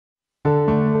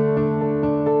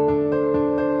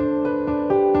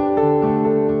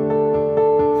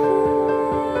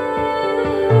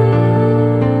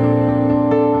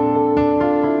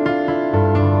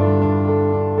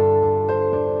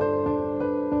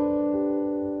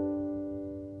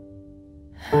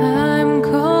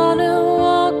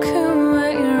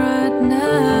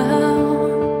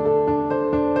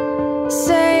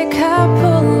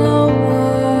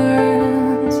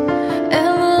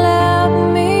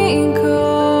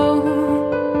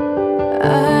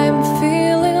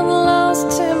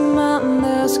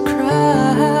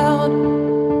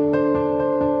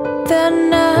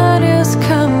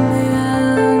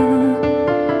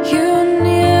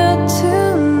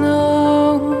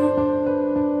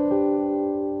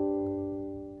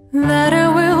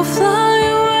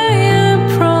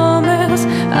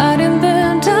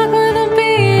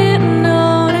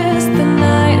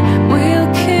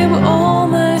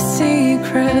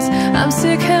years. I'm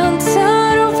sick and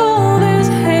tired of all this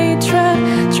hatred,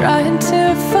 trying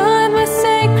to find my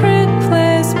sacred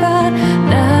place, but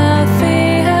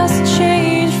nothing has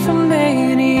changed for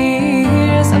many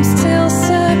years. I'm still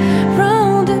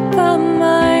surrounded by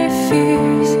my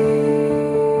fears.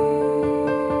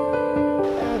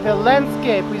 The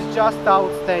landscape is just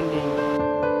outstanding.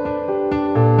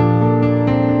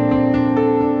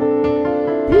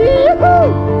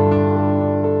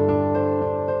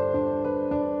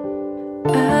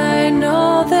 I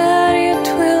know that it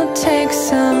will take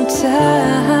some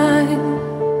time,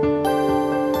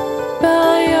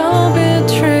 but your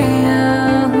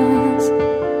betrayals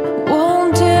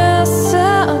won't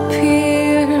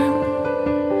disappear.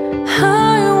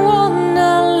 I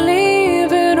wanna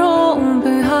leave it all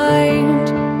behind,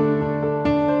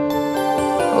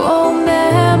 all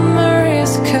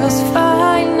memories, 'cause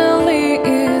finally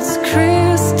it's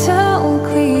crystal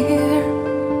clear.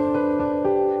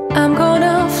 I'm going